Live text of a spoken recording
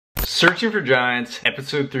Searching for Giants,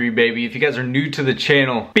 episode 3, baby. If you guys are new to the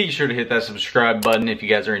channel, be sure to hit that subscribe button. If you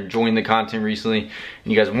guys are enjoying the content recently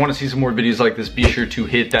and you guys want to see some more videos like this, be sure to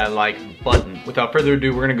hit that like button. Without further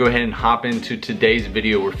ado, we're gonna go ahead and hop into today's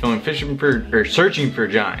video. We're filming Searching for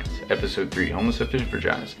Giants, episode 3. Almost said Fishing for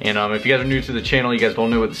Giants. And if you guys are new to the channel, you guys don't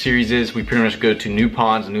know what the series is. We pretty much go to new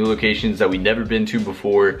ponds, new locations that we've never been to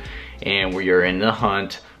before, and we are in the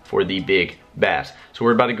hunt for the big bass. So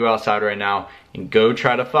we're about to go outside right now and go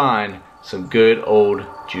try to find some good old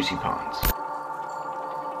juicy ponds.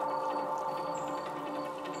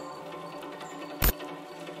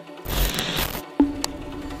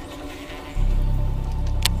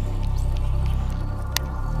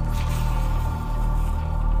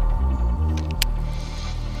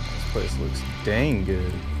 This place looks dang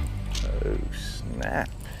good. Oh snap.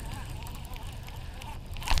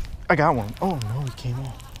 I got one. Oh no, he came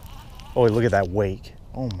off. Oh, look at that wake.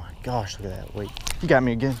 Oh my gosh, look at that wake. He got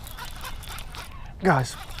me again.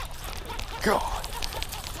 Guys, God.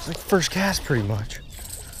 It's like first cast pretty much.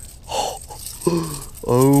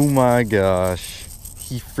 Oh my gosh.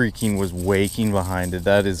 He freaking was waking behind it.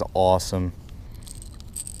 That is awesome.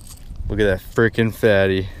 Look at that freaking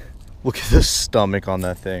fatty. Look at the stomach on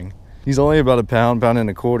that thing. He's only about a pound and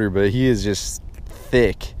a quarter, but he is just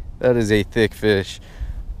thick. That is a thick fish.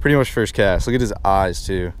 Pretty much first cast. Look at his eyes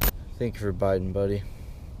too. Thank you for biting, buddy.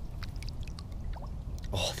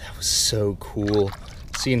 Oh, that was so cool.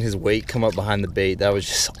 Seeing his weight come up behind the bait, that was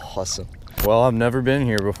just awesome. Well, I've never been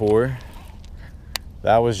here before.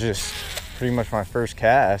 That was just pretty much my first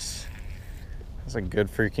cast. That's a good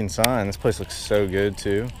freaking sign. This place looks so good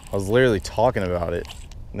too. I was literally talking about it,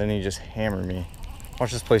 and then he just hammered me.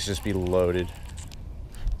 Watch this place just be loaded.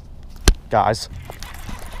 Guys,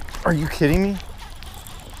 are you kidding me?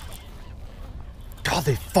 God,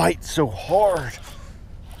 they fight so hard.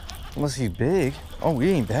 Unless he's big. Oh,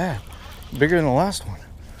 he ain't bad. Bigger than the last one.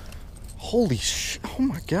 Holy shit. Oh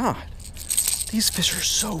my God. These fish are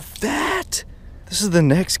so fat. This is the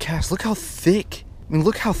next cast. Look how thick. I mean,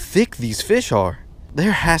 look how thick these fish are.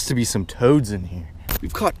 There has to be some toads in here.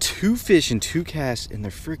 We've caught 2 fish in 2 casts and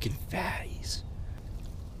they're freaking fatties.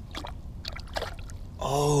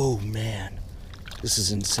 Oh man. This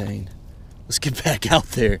is insane. Let's get back out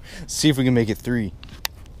there. See if we can make it 3.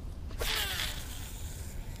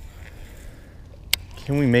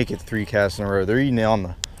 Can we make it 3 casts in a row? They're eating it on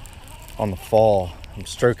the fall. I'm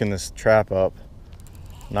stroking this trap up,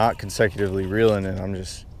 not consecutively reeling it. I'm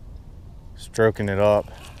just stroking it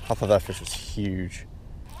up. I thought that fish was huge.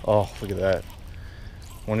 Oh, look at that.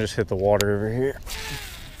 One just hit the water over here.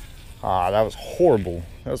 Ah, that was horrible.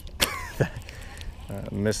 That was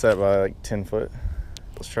I missed that by like 10 foot.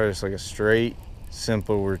 Let's try just like a straight,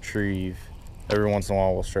 simple retrieve. Every once in a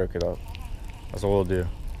while we'll stroke it up. That's what we'll do.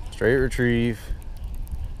 Straight retrieve.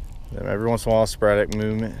 Then every once in a while, sporadic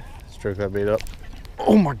movement. Stroke that bait up.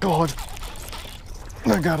 Oh my God.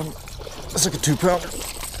 I got him. That's like a 2-pounder.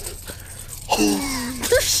 Oh,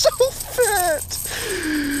 they're so fat.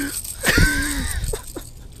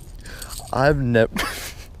 I've never,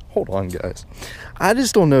 hold on guys. I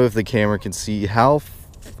just don't know if the camera can see how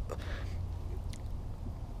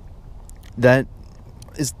that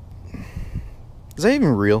is that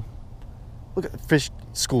even real? Look at the fish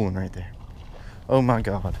schooling right there. Oh my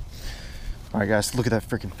God. All right guys, look at that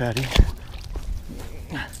freaking fatty.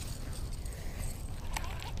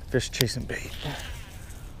 Fish chasing bait.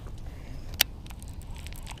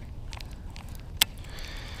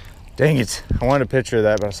 Dang it, I wanted a picture of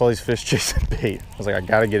that, but I saw these fish chasing bait. I was like, I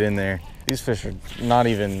gotta get in there. These fish are not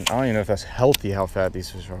even, I don't even know if that's healthy how fat these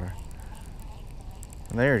fish are.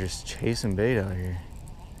 And they are just chasing bait out here.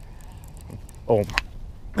 Oh,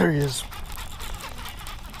 there he is.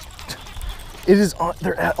 It is,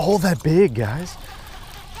 they're all that big, guys.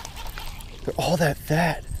 They're all that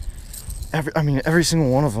fat. Every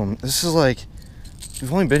single one of them. This is like,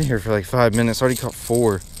 we've only been here for like 5 minutes, already caught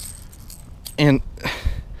 4. And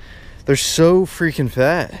they're so freaking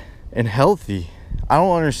fat and healthy. I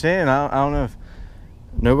don't understand. I don't know if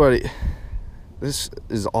nobody, this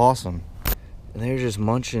is awesome. And they're just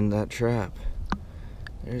munching that trap.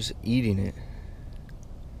 They're just eating it.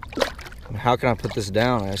 How can I put this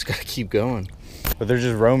down? I just gotta keep going. But they're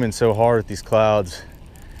just roaming so hard with these clouds.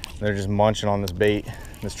 They're just munching on this bait.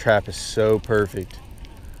 This trap is so perfect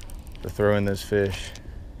to throw in those fish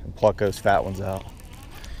and pluck those fat ones out.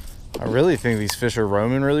 I really think these fish are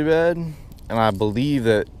roaming really bad. And I believe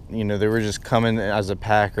that, you know, they were just coming as a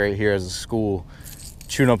pack right here as a school,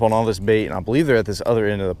 chewing up on all this bait. And I believe they're at this other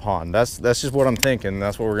end of the pond. That's just what I'm thinking.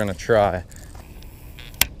 That's what we're gonna try.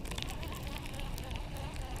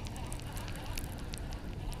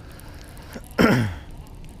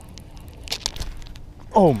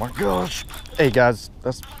 Oh my gosh. Hey guys,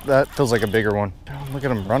 that feels like a bigger one. Damn, look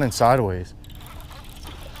at him running sideways.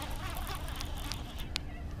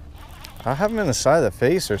 I have him in the side of the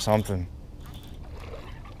face or something.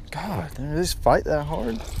 God, they just fight that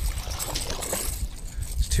hard.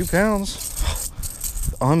 It's 2 pounds.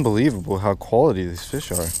 Unbelievable how quality these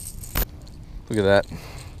fish are. Look at that.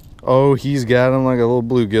 Oh, he's got him like a little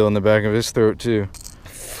bluegill in the back of his throat too.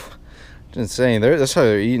 It's insane. That's how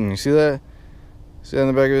they're eating. You see that? See that in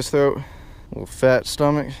the back of his throat? Little fat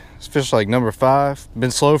stomach. This fish is like number 5.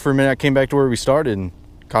 Been slow for a minute. I came back to where we started and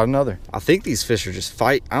caught another. I think these fish are just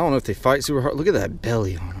fight. I don't know if they fight super hard. Look at that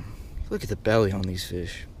belly on them. Look at the belly on these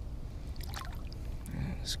fish.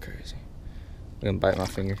 That's crazy. I'm gonna bite my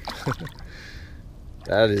finger.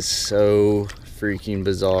 That is so freaking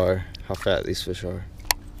bizarre how fat these fish are.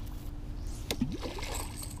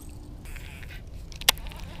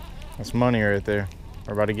 That's money right there.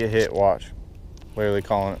 We're about to get hit, watch. Literally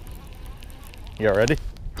calling it. You got ready?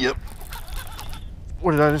 Yep.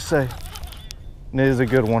 What did I just say? It is a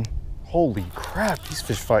good one. Holy crap, these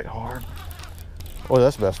fish fight hard. Oh,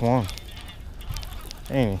 that's the best one.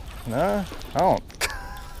 Ain't he? Nah, I don't.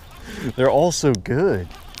 They're all so good.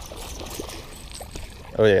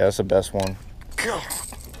 Oh yeah, that's the best one.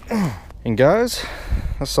 And guys,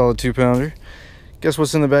 a solid 2-pounder. Guess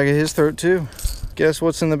what's in the back of his throat too? Guess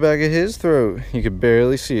what's in the back of his throat? You could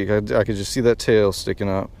barely see it. I could just see that tail sticking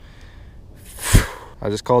up. I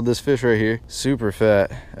just called this fish right here. Super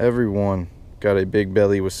fat. Every one got a big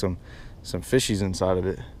belly with some fishies inside of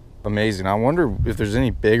it. Amazing. I wonder if there's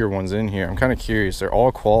any bigger ones in here. I'm kind of curious. They're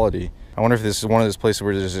all quality. I wonder if this is one of those places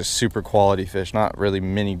where there's just super quality fish. Not really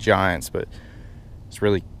mini giants, but it's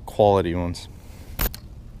really quality ones.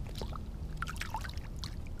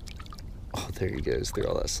 Oh, there he goes through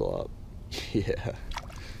all that slop. Yeah.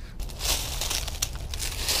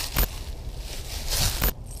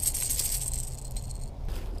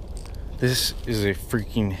 This is a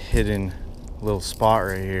freaking hidden little spot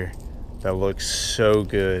right here that looks so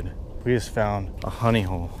good. We just found a honey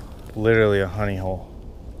hole, literally a honey hole.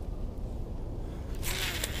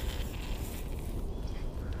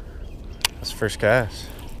 That's first cast.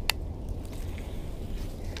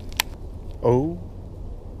 Oh.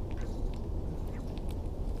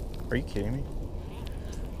 Are you kidding me?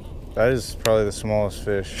 That is probably the smallest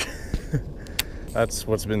fish. That's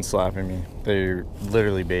what's been slapping me. They're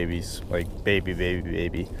literally babies, like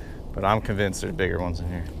baby. But I'm convinced there's bigger ones in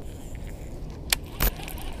here.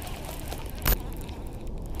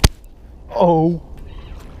 Oh,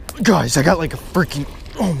 guys, I got like a freaking,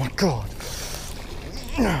 oh my God.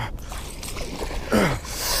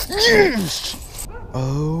 Yes!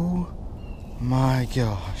 Oh my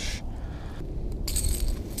gosh.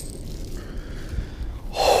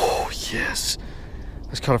 Oh, yes. I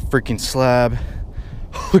just caught a freaking slab.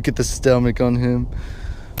 Look at the stomach on him.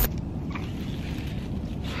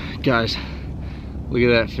 Guys, look at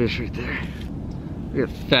that fish right there. Look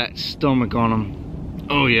at that fat stomach on him.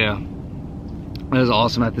 Oh yeah. That is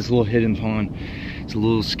awesome at this little hidden pond. It's a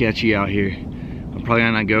little sketchy out here. I'm probably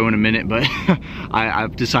gonna go in a minute, but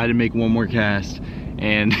I've decided to make one more cast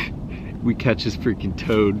and we catch this freaking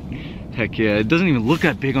toad. Heck yeah, it doesn't even look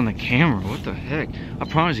that big on the camera. What the heck? I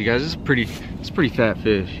promise you guys, it's a pretty fat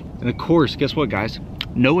fish. And of course, guess what guys?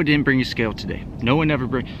 Noah didn't bring a scale today. Noah never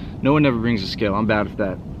brings a scale. I'm bad at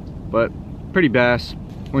that. But pretty bass.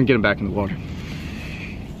 We're gonna get him back in the water.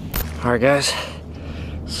 All right guys,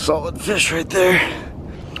 solid fish right there.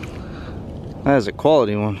 That is a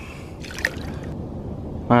quality one.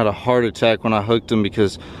 I had a heart attack when I hooked him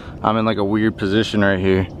because I'm in like a weird position right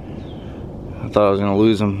here. I thought I was gonna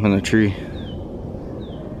lose him in the tree.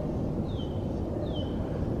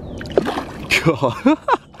 God.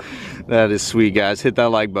 That is sweet, guys. Hit that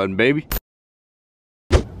like button, baby.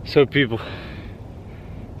 So people,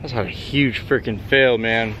 that's had a huge freaking fail,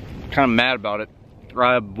 man. Kind of mad about it.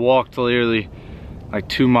 I walked literally like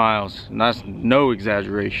 2 miles, and that's no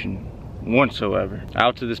exaggeration whatsoever.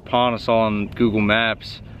 Out to this pond I saw on Google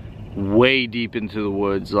Maps, way deep into the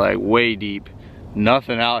woods, like way deep.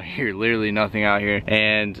 Nothing out here, literally nothing out here.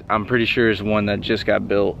 And I'm pretty sure it's one that just got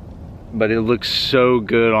built, but it looks so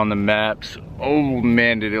good on the maps. Oh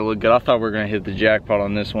man, did it look good. I thought we were gonna hit the jackpot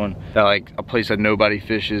on this one. That like a place that nobody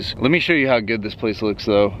fishes. Let me show you how good this place looks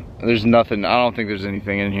though. There's nothing, I don't think there's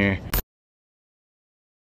anything in here.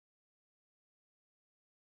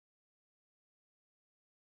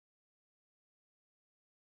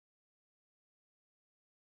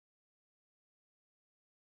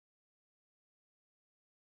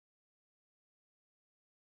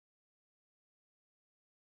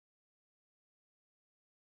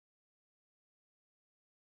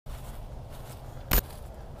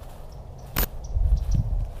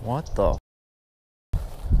 What the?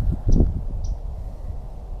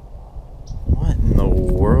 What in the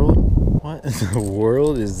world? What in the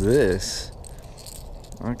world is this?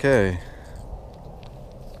 Okay.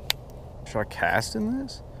 Should I cast in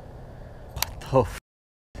this? What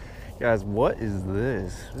the guys, what is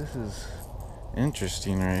this? This is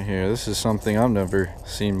interesting right here. This is something I've never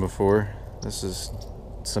seen before. This is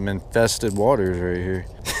some infested waters right here.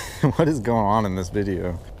 What is going on in this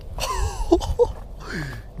video?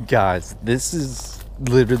 Guys, this is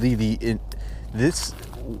literally it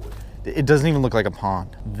doesn't even look like a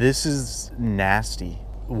pond. This is nasty.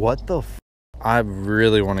 What the I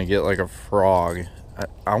really want to get like a frog.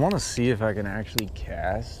 I want to see if I can actually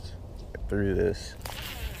cast through this.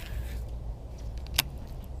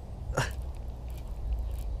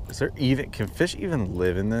 Is there even, can fish even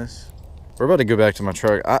live in this? We're about to go back to my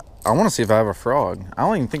truck. I want to see if I have a frog. I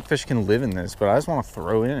don't even think fish can live in this, but I just want to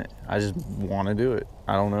throw in it. I just want to do it.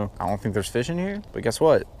 I don't know. I don't think there's fish in here, but guess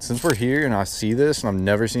what? Since we're here and I see this and I've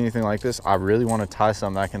never seen anything like this, I really want to tie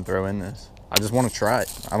something I can throw in this. I just want to try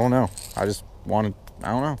it. I don't know. I just want to,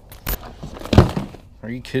 I don't know. Are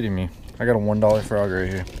you kidding me? I got a $1 frog right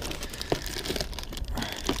here.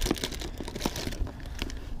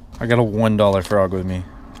 I got a $1 frog with me.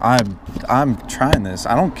 I'm trying this.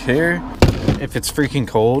 I don't care if it's freaking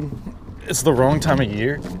cold. It's the wrong time of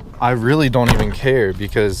year. I really don't even care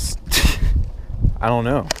because I don't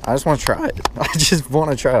know. I just want to try it. I just want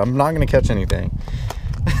to try it. I'm not going to catch anything.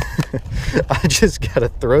 I just got to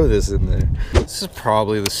throw this in there. This is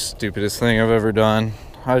probably the stupidest thing I've ever done.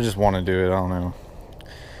 I just want to do it. I don't know.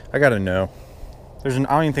 I got to know. I don't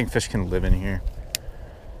even think fish can live in here.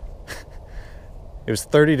 It was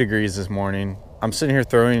 30 degrees this morning. I'm sitting here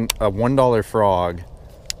throwing a $1 frog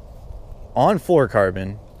on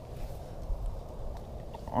fluorocarbon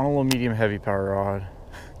on a little medium heavy power rod.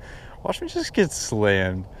 Watch me just get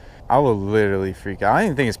slammed. I will literally freak out. I don't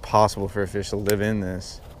even think it's possible for a fish to live in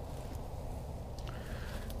this.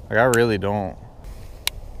 Like, I really don't.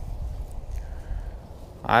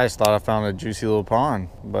 I just thought I found a juicy little pond,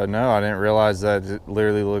 but no, I didn't realize that it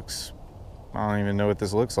literally looks, I don't even know what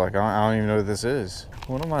this looks like. I don't even know what this is.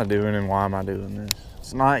 What am I doing and why am I doing this?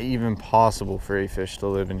 It's not even possible for a fish to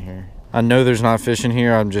live in here. I know there's not fish in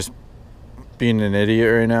here. I'm just being an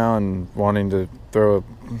idiot right now and wanting to throw a,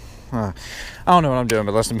 I don't know what I'm doing,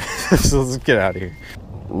 but let's get out of here.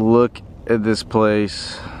 Look at this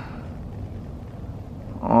place.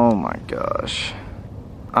 Oh my gosh.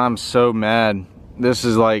 I'm so mad. This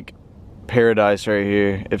is like paradise right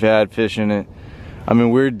here if it had fish in it. I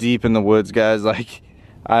mean, we're deep in the woods, guys. Like,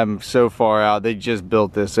 I'm so far out. They just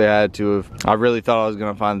built this. They had to have. I really thought I was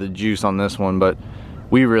gonna find the juice on this one, but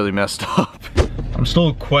we really messed up. I'm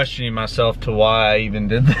still questioning myself to why I even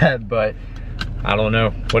did that, but I don't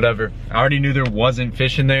know, whatever. I already knew there wasn't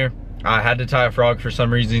fish in there. I had to tie a frog for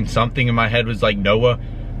some reason. Something in my head was like, Noah,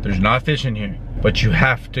 there's not fish in here, but you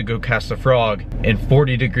have to go cast a frog in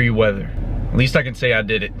 40-degree weather. At least I can say I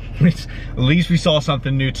did it. At least we saw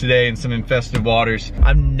something new today in some infested waters.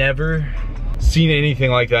 I've never seen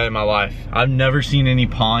anything like that in my life. I've never seen any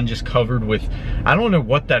pond just covered with, I don't know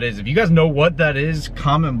what that is. If you guys know what that is,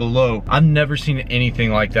 comment below. I've never seen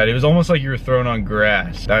anything like that. It was almost like you were throwing on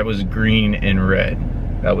grass that was green and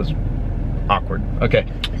red. That was awkward. Okay,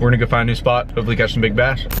 we're gonna go find a new spot, hopefully catch some big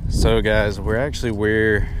bass. So guys, we're actually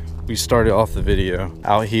where we started off the video,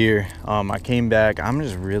 out here. I came back, I'm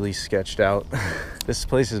just really sketched out. This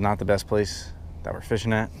place is not the best place that we're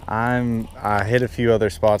fishing at. I hit a few other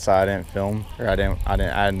spots that I didn't film, or I didn't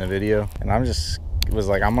add in the video, and I'm just was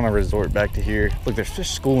like, I'm gonna resort back to here. Look, there's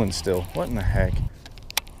fish schooling still. What in the heck?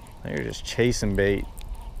 They're just chasing bait,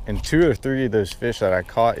 and 2 or 3 of those fish that I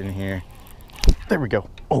caught in here. There we go.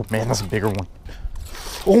 Oh man, that's a bigger one.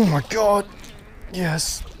 Oh my god.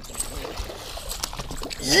 Yes.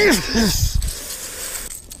 Yes.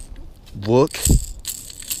 Look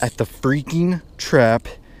at the freaking trap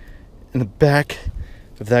in the back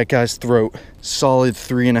of that guy's throat. Solid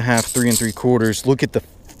 3.5, 3 3/4. Look at the,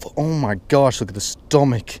 oh my gosh, look at the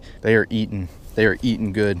stomach. They are eating. They are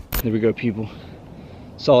eating good. There we go, people.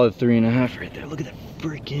 Solid 3.5 right there. Look at that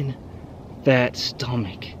freaking fat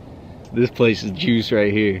stomach. This place is juice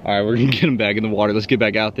right here. All right, we're gonna get them back in the water. Let's get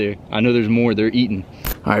back out there. I know there's more. They're eating.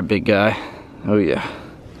 All right, big guy. Oh yeah.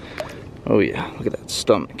 Oh yeah, look at that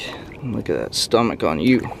stomach. Look at that stomach on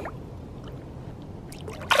you.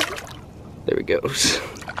 There he goes.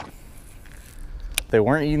 They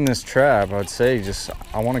weren't eating this trap, I'd say just,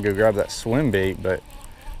 I want to go grab that swim bait, but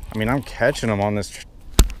I mean, I'm catching them on this.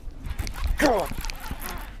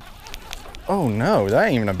 Oh no, that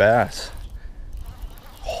ain't even a bass.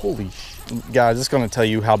 Holy sh, guys, it's gonna tell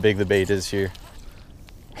you how big the bait is here.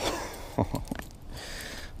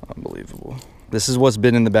 Unbelievable. This is what's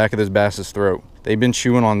been in the back of this bass's throat. They've been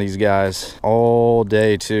chewing on these guys all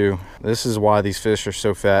day too. This is why these fish are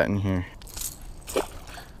so fat in here.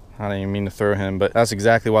 I didn't even mean to throw him, but that's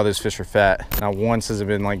exactly why those fish are fat. Not once has it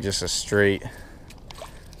been like just a straight,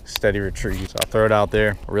 steady retrieve. So I'll throw it out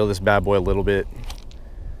there, reel this bad boy a little bit,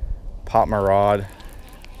 pop my rod,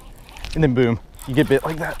 and then boom, you get bit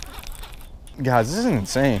like that. Guys, this is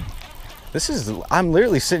insane. I'm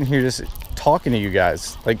literally sitting here just talking to you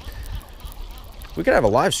guys. Like, we could have a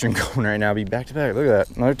live stream going right now, be back to back. Look at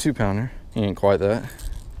that, another 2-pounder. He ain't quite that.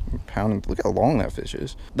 Pounding, look how long that fish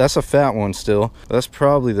is. That's a fat one still. That's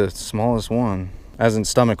probably the smallest one, as in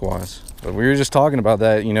stomach wise. But we were just talking about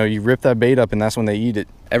that, you know, you rip that bait up and that's when they eat it.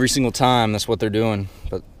 Every single time, that's what they're doing.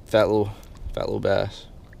 But fat little bass.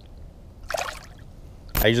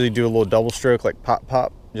 I usually do a little double stroke, like pop,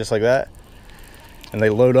 pop, just like that. And they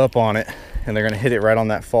load up on it and they're gonna hit it right on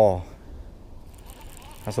that fall.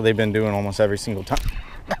 That's what they've been doing almost every single time.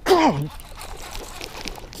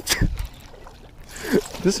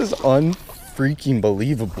 This is unfreaking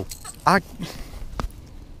believable.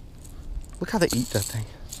 Look how they eat that thing.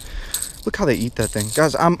 Look how they eat that thing.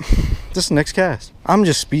 Guys, this next cast. I'm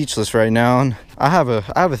just speechless right now. And I have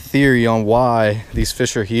a theory on why these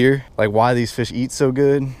fish are here. Like why these fish eat so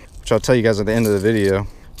good, which I'll tell you guys at the end of the video.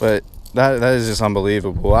 But that is just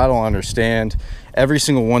unbelievable. I don't understand. Every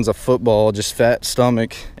single one's a football, just fat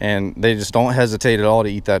stomach, and they just don't hesitate at all to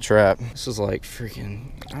eat that trap. This is like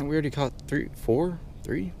freaking, we already caught 3, 4.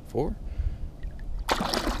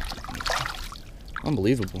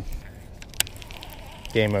 Unbelievable.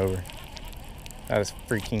 Game over. That is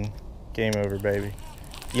freaking game over, baby.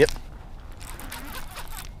 Yep.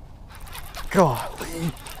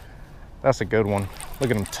 Golly. That's a good one.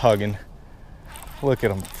 Look at him tugging. Look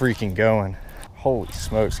at him freaking going. Holy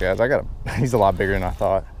smokes, guys. He's a lot bigger than I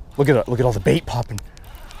thought. Look at all the bait popping.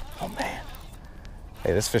 Oh man.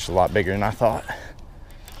 Hey, this fish is a lot bigger than I thought.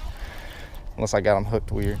 Unless I got him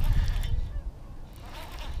hooked weird.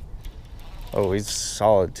 Oh, he's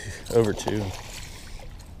solid over 2.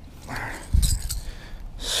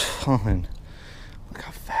 Son, look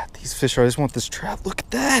how fat these fish are. I just want this trap. Look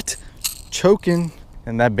at that. Choking.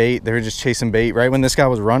 And that bait, they were just chasing bait. Right when this guy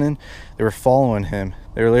was running, they were following him.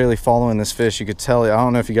 They were literally following this fish. You could tell, I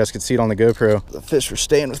don't know if you guys could see it on the GoPro. The fish were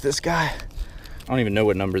staying with this guy. I don't even know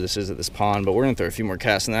what number this is at this pond, but we're gonna throw a few more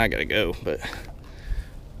casts and then I gotta go. But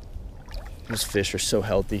those fish are so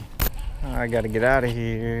healthy. I gotta get out of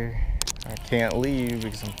here. I can't leave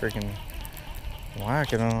because I'm freaking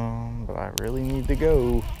whacking them, but I really need to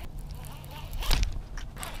go.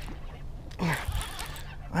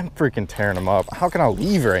 I'm freaking tearing them up. How can I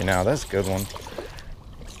leave right now? That's a good one.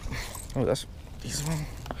 Oh, that's these one.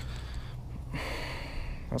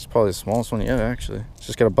 That's probably the smallest one yet, actually.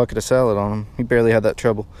 Just got a bucket of salad on him. He barely had that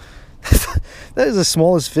trouble. That is the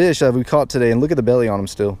smallest fish that we caught today, and look at the belly on him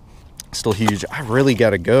still. Still huge. I really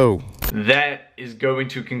gotta go. That is going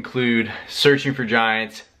to conclude Searching for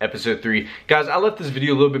Giants episode 3. Guys, I left this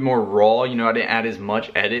video a little bit more raw. You know, I didn't add as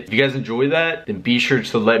much edit. If you guys enjoy that, then be sure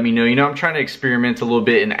to let me know. You know, I'm trying to experiment a little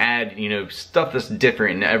bit and add, you know, stuff that's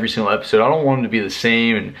different in every single episode. I don't want them to be the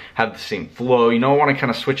same and have the same flow. You know, I want to kind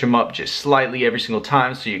of switch them up just slightly every single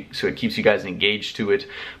time so it keeps you guys engaged to it.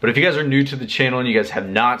 But if you guys are new to the channel and you guys have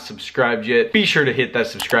not subscribed yet, be sure to hit that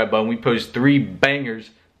subscribe button. We post 3 bangers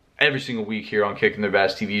every single week here on Kicking Their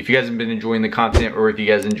Bass TV. If you guys have been enjoying the content or if you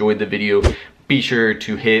guys enjoyed the video, be sure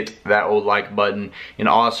to hit that old like button. And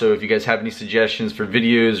also, if you guys have any suggestions for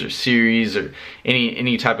videos or series or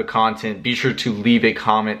any type of content, be sure to leave a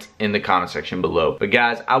comment in the comment section below. But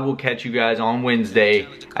guys, I will catch you guys on Wednesday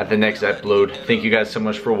at the next upload. Thank you guys so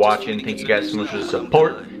much for watching. Thank you guys so much for the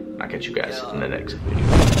support. I'll catch you guys in the next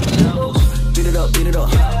video. Beat it up, beat it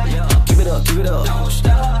up. Keep it up, keep it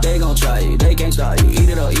up. They gon' try you, they can't stop you. Eat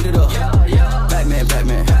it up, eat it up. Pac-Man,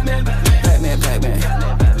 Pac-Man. Pac-Man, Pac-Man.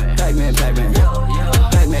 Pac-Man, Pac-Man.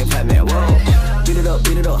 Pac-Man, Pac-Man. Whoa. Beat it up,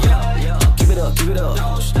 beat it up. Keep it up, keep it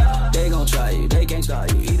up. They gon' try you, they can't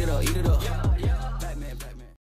stop you. Eat it up, eat it up.